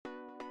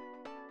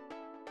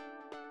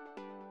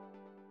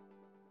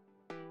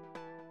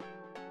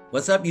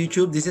What's up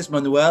YouTube? This is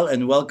Manuel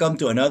and welcome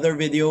to another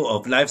video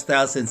of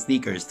Lifestyles and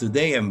Sneakers.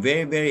 Today I'm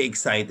very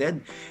excited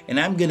and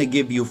I'm gonna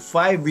give you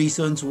 5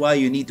 reasons why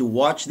you need to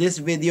watch this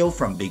video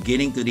from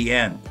beginning to the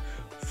end.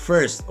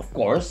 First, of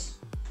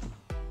course,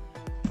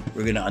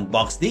 we're gonna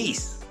unbox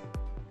these.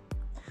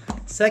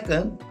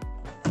 Second,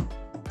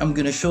 I'm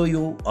gonna show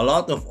you a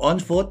lot of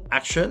on-foot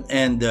action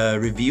and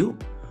review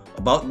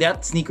about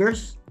that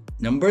sneakers.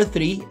 Number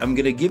 3, I'm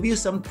gonna give you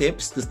some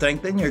tips to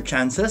strengthen your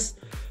chances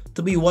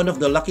to be one of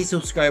the lucky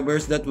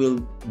subscribers that will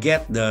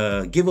get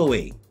the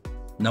giveaway.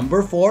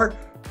 Number 4,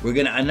 we're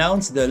gonna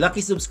announce the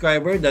lucky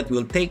subscriber that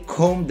will take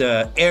home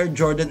the Air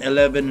Jordan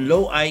 11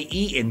 Low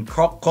IE in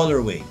Croc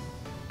colorway.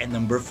 And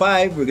number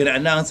 5, we're gonna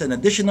announce an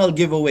additional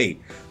giveaway.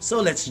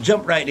 So let's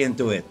jump right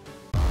into it.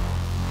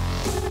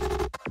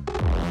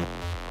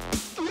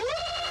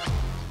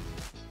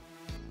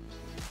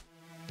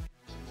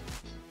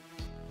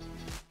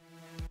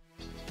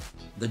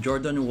 The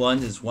Jordan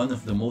 1 is one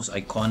of the most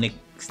iconic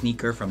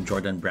sneaker from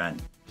Jordan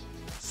brand.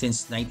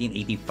 Since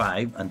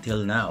 1985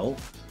 until now,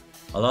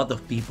 a lot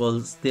of people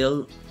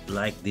still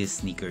like these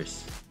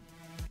sneakers.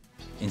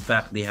 In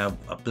fact, they have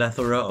a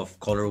plethora of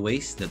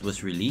colorways that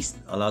was released.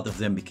 A lot of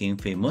them became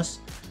famous,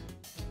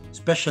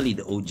 especially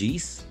the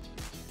OGs.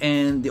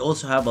 And they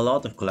also have a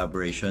lot of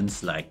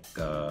collaborations like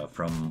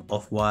from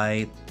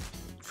Off-White,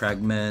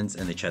 Fragments,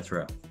 and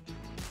etc.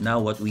 Now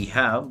what we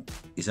have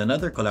is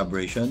another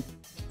collaboration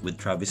with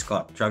Travis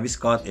Scott. Travis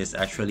Scott is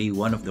actually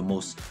one of the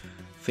most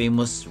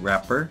famous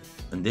rapper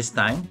in this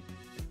time,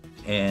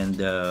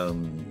 and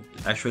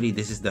actually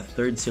this is the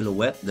third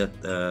silhouette that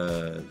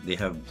they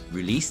have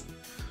released.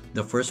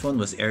 The first one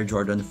was Air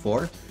Jordan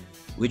 4,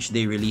 which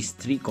they released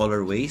 3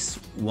 colorways,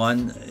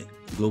 one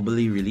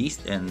globally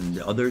released and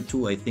the other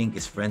 2 I think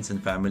is friends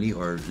and family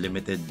or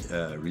limited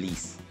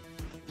release.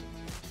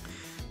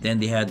 Then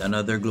they had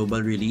another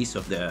global release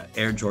of the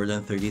Air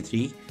Jordan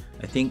 33,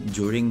 I think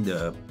during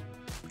the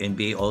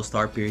NBA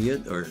All-Star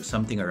period or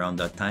something around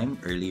that time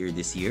earlier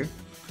this year.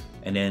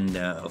 And then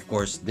of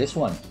course this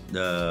one,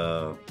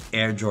 the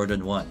Air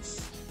Jordan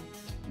 1s.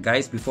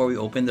 Guys, before we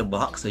open the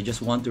box, I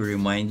just want to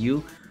remind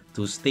you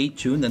to stay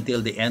tuned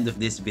until the end of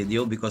this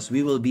video because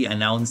we will be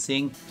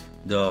announcing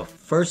the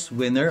first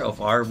winner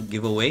of our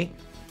giveaway,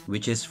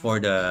 which is for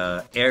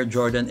the Air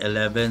Jordan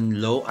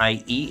 11 Low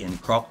IE in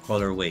Croc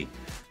colorway.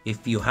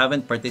 If you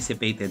haven't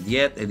participated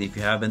yet and if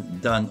you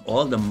haven't done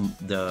all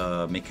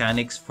the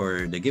mechanics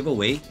for the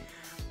giveaway,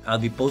 I'll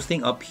be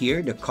posting up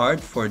here the card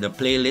for the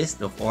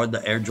playlist of all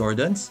the Air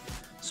Jordans.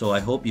 So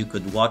I hope you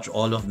could watch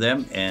all of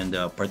them and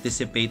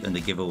participate in the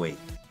giveaway.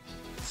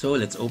 So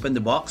let's open the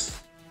box.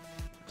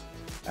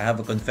 I have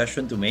a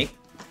confession to make.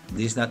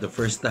 This is not the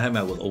first time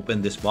I will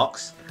open this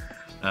box.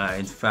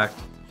 In fact,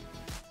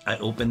 I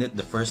opened it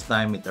the first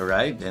time it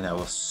arrived and I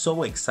was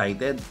so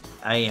excited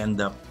I end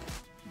up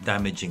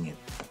damaging it.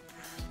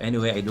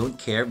 Anyway, I don't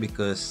care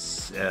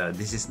because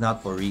this is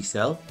not for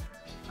resale.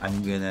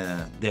 I'm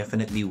gonna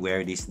definitely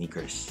wear these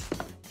sneakers.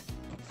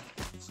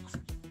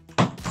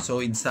 So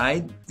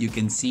inside, you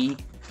can see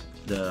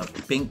the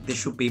pink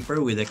tissue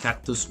paper with the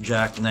Cactus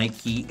Jack,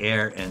 Nike,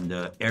 Air, and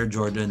the Air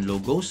Jordan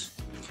logos.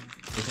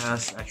 It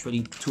has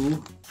actually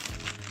 2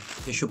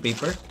 tissue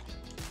paper,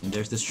 and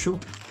there's the shoe.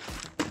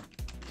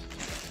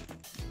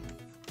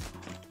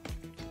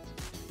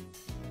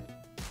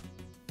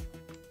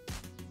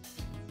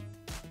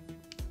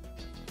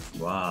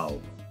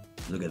 Wow,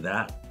 look at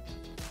that.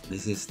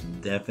 This is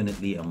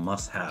definitely a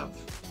must-have.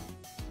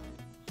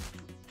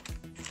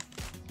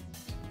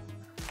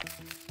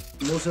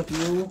 Most of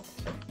you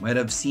might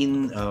have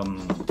seen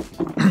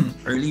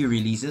early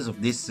releases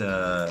of these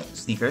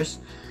sneakers,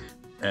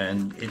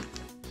 and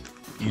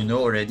you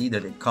know already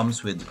that it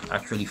comes with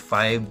actually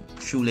 5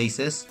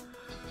 shoelaces.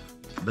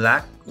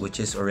 Black, which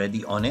is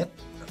already on it.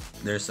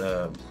 There's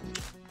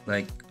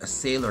like a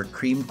sail or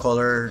cream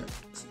color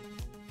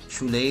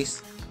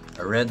shoelace,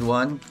 a red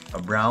one, a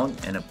brown,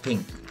 and a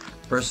pink.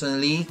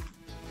 Personally,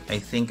 I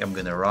think I'm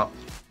gonna rock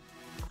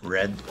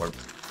red or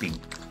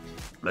pink,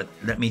 but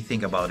let me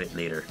think about it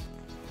later.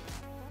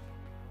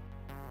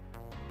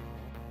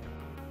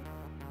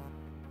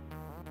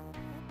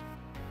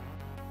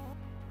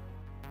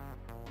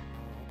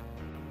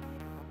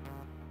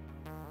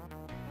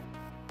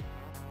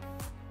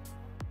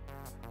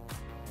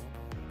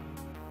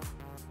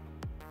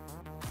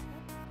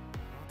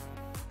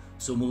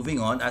 So moving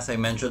on, as I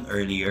mentioned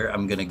earlier,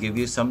 I'm gonna give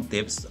you some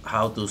tips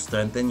how to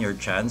strengthen your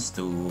chance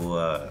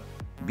to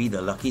be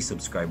the lucky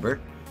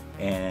subscriber.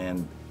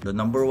 And the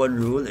number 1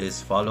 rule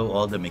is follow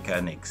all the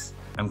mechanics.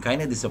 I'm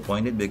kind of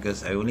disappointed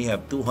because I only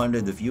have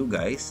 200 of you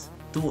guys,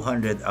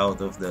 200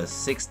 out of the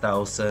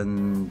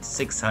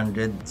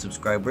 6,600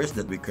 subscribers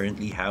that we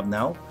currently have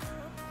now,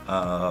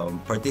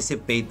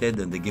 participated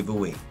in the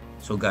giveaway.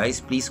 So guys,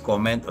 please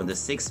comment on the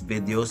 6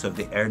 videos of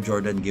the Air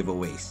Jordan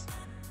giveaways.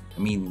 I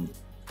mean,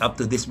 up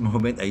to this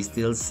moment, I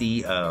still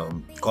see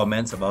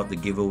comments about the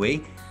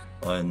giveaway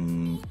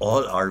on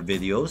all our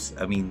videos.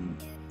 I mean,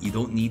 you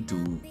don't need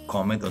to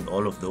comment on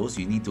all of those.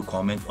 You need to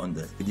comment on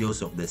the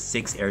videos of the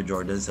 6 Air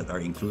Jordans that are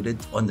included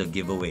on the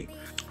giveaway.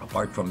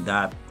 Apart from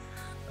that,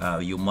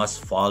 you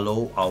must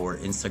follow our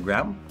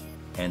Instagram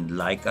and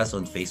like us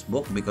on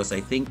Facebook, because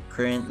I think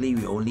currently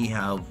we only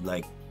have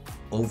like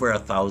over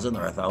 1,000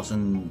 or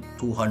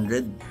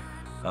 1,200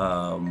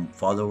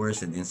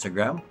 followers in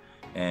Instagram,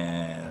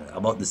 and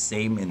about the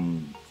same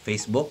in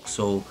Facebook.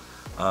 So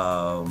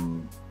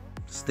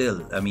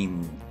still, I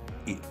mean,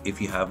 if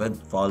you haven't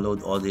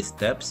followed all these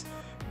steps,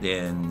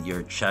 then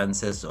your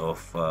chances of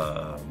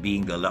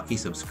being the lucky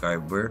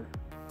subscriber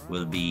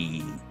will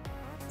be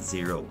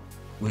 0.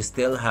 We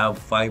still have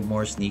 5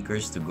 more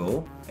sneakers to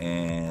go,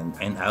 and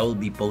I will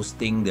be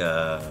posting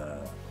the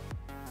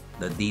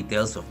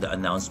details of the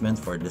announcement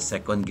for the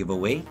second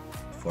giveaway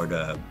for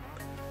the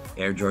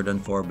Air Jordan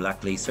 4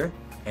 Black Lacer.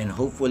 And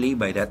hopefully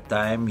by that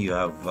time you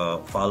have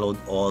followed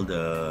all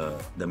the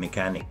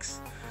mechanics.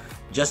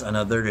 Just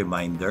another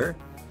reminder,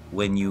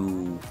 when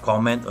you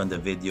comment on the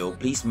video,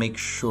 please make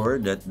sure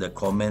that the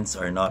comments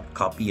are not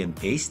copy and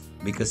paste,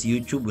 because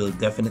YouTube will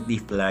definitely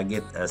flag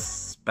it as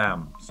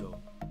spam.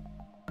 So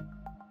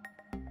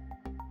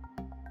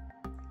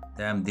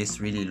damn, this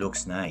really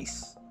looks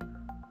nice.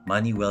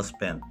 Money well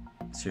spent,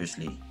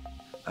 seriously.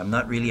 I'm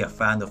not really a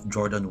fan of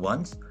Jordan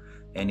 1s,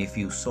 and if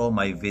you saw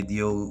my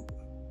video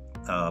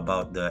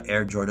about the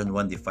Air Jordan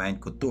 1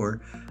 Defiant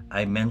Couture,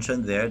 I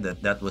mentioned there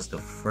that that was the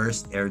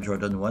first Air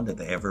Jordan 1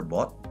 that I ever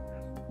bought.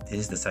 This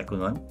is the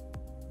second one.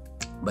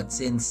 But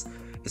since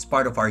it's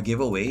part of our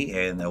giveaway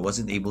and I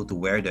wasn't able to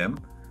wear them,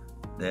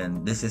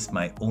 then this is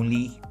my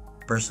only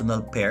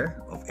personal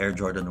pair of Air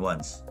Jordan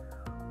 1s.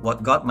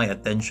 What got my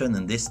attention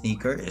in this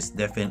sneaker is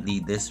definitely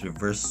this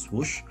reverse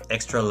swoosh,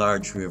 extra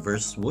large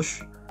reverse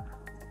swoosh,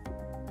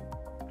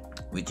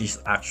 which is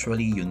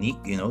actually unique,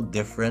 you know,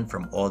 different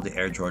from all the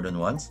Air Jordan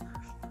 1s.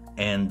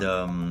 And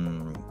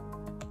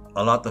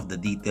a lot of the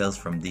details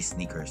from these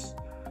sneakers,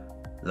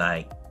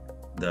 like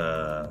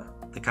the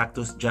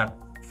Cactus Jack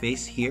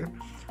face here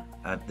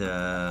at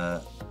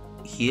the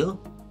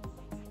heel,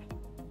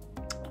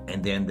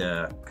 and then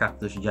the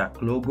Cactus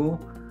Jack logo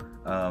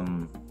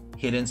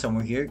hidden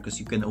somewhere here because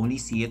you can only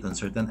see it on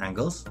certain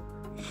angles.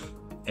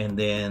 And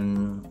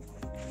then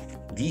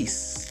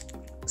this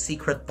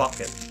secret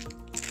pocket.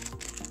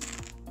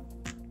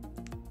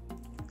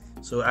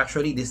 So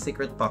actually this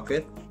secret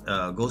pocket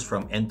goes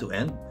from end to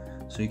end,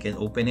 so you can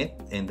open it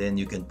and then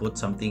you can put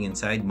something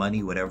inside,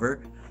 money,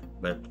 whatever,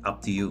 but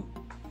up to you.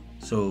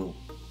 So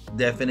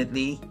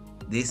definitely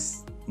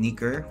this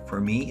sneaker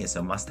for me is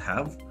a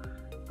must-have.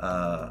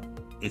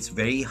 It's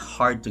very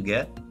hard to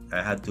get.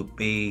 I had to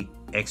pay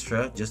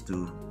extra just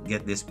to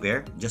get this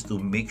pair, just to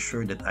make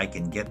sure that I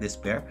can get this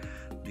pair.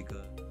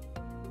 Because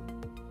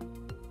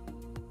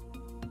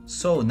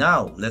so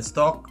now let's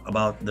talk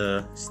about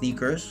the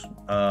sneakers,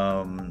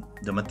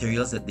 the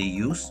materials that they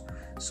use.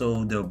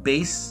 So the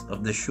base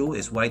of the shoe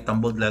is white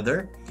tumbled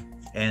leather,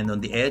 and on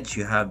the edge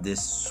you have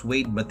this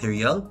suede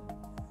material,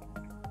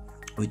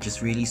 which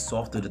is really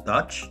soft to the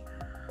touch.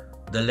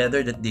 The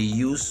leather that they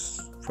use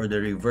for the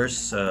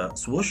reverse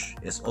swoosh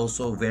is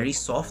also very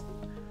soft.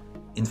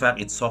 In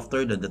fact, it's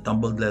softer than the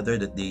tumbled leather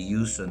that they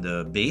use on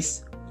the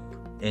base,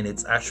 and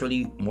it's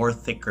actually more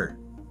thicker.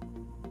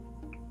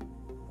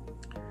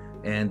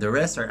 And the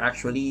rest are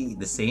actually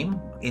the same.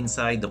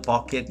 Inside the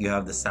pocket you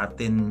have the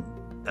satin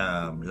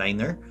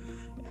liner.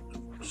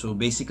 So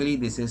basically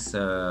this is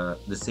the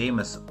same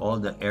as all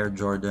the Air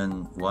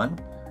Jordan 1,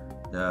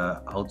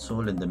 the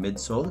outsole and the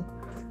midsole.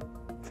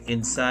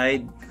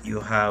 Inside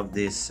you have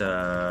this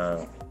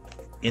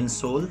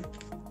insole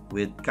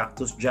with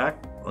Cactus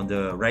Jack on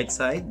the right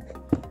side,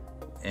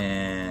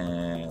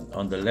 and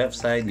on the left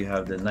side you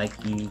have the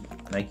Nike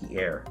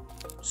Air.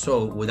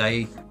 So would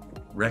I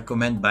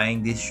recommend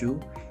buying this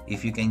shoe?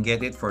 If you can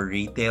get it for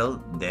retail,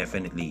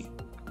 definitely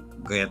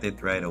get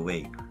it right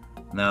away.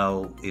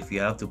 Now if you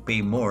have to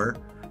pay more,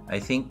 I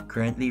think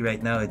currently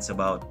right now it's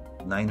about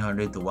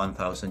 $900 to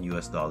 $1,000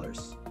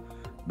 US.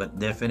 But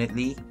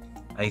definitely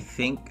I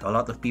think a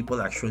lot of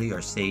people actually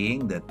are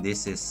saying that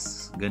this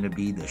is gonna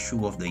be the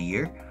shoe of the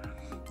year,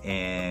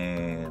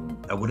 and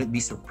I wouldn't be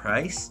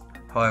surprised.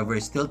 However,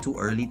 it's still too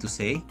early to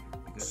say,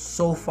 because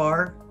so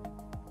far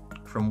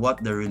from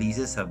what the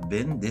releases have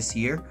been this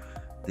year,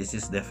 this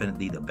is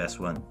definitely the best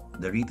one.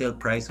 The retail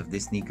price of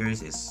these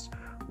sneakers is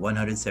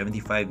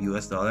 $175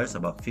 US,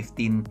 about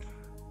 $15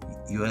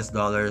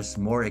 US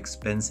more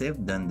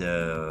expensive than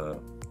the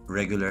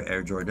regular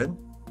Air Jordan.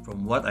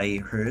 From what I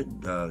heard,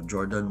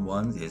 Jordan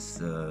 1 is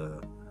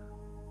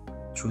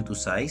true to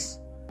size,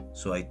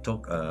 so I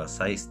took a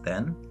size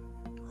 10.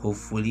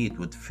 Hopefully it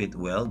would fit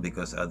well,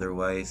 because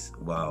otherwise,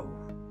 wow,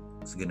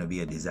 it's gonna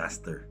be a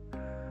disaster.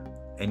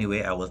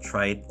 Anyway, I will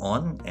try it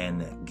on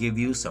and give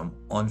you some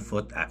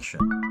on-foot action.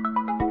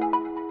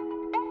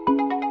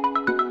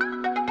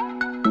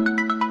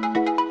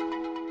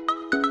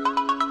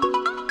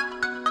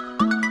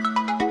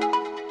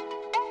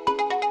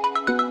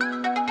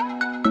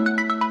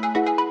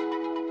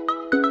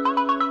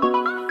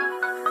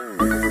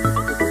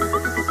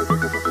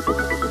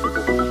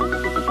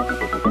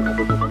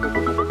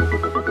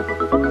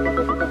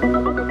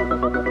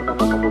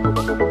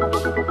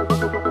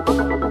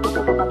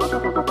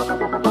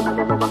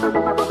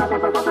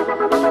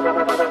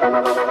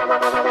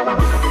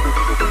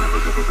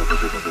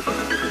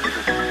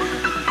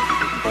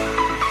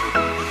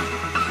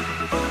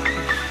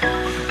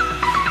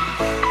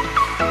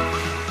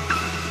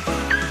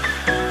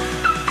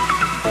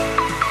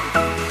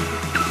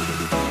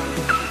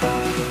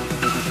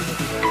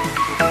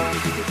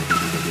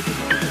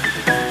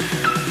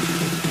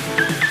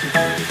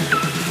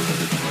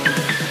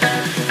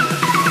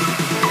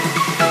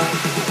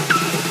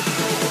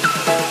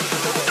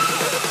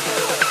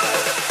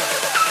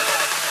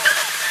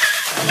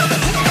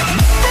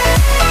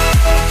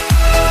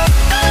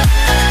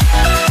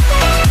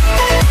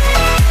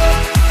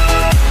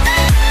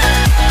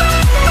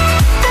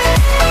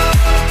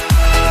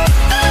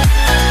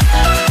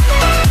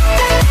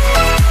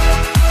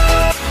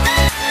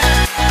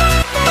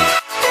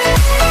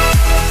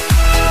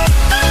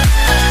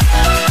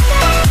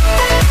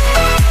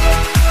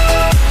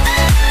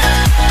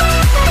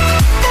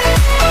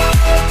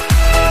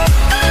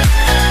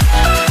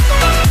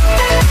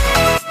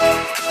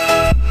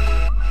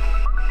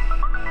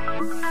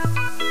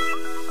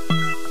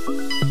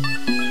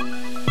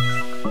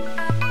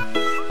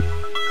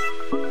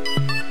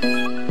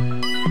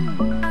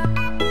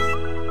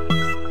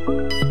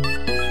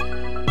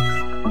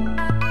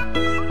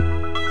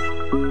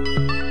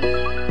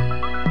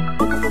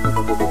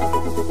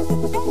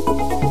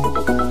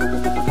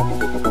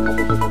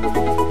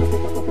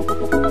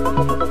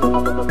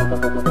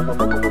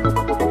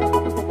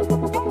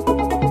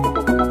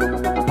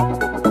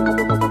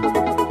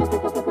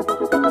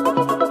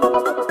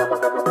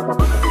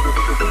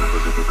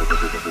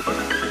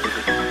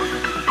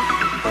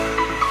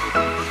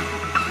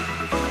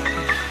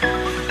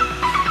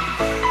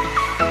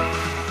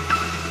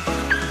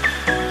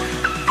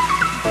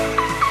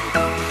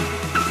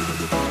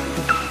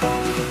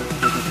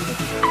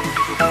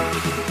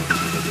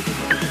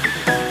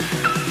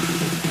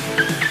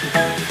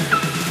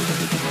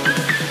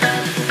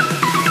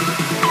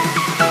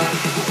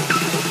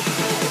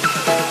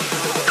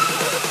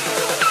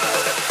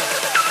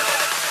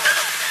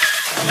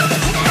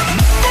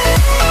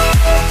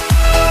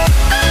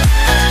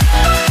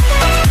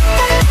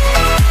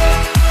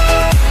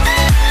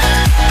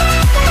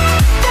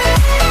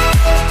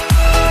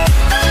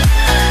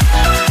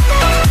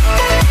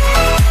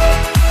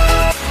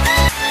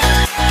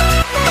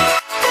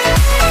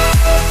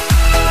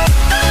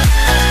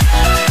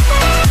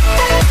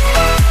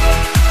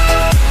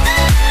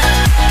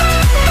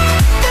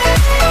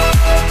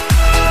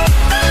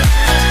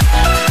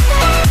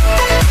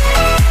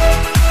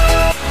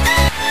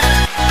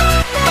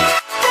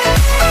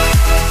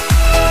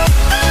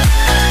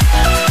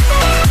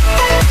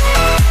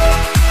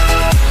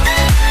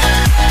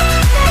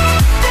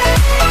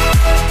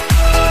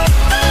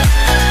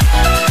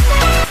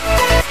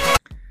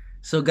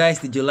 So guys,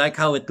 did you like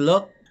how it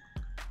looked?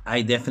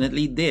 I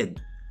definitely did.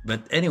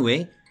 But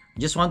anyway,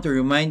 just want to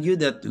remind you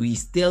that we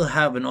still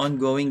have an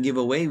ongoing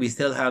giveaway. We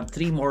still have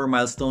 3 more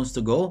milestones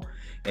to go,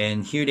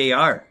 and here they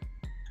are.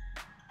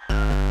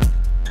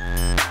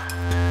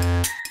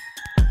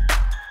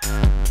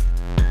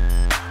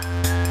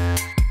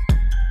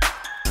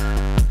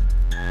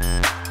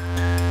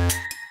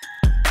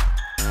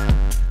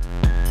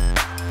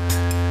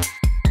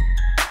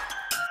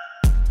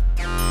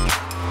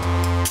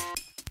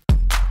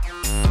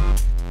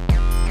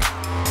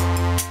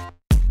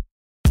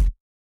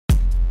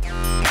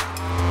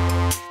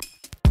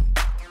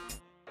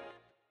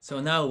 So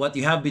now, what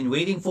you have been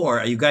waiting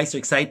for, are you guys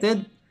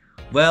excited?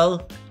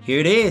 Well, here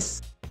it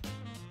is.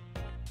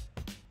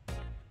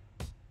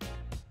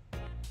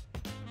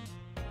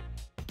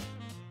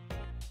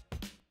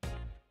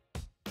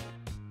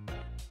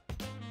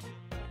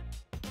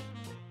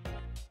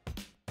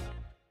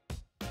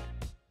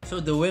 So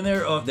the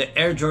winner of the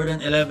Air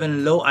Jordan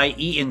 11 Low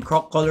IE in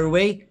Croc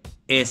colorway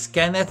is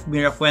Kenneth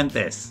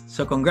Mirafuentes.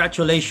 So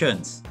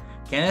congratulations.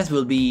 Kenneth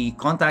will be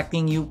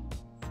contacting you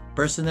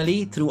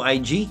personally through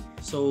IG,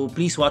 so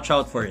please watch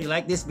out for it. If you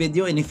like this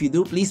video, and if you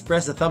do, please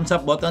press the thumbs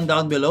up button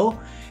down below.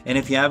 And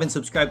if you haven't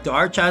subscribed to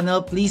our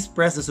channel, please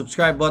press the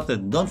subscribe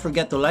button. Don't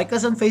forget to like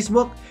us on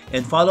Facebook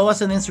and follow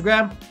us on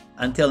Instagram.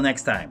 Until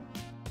next time.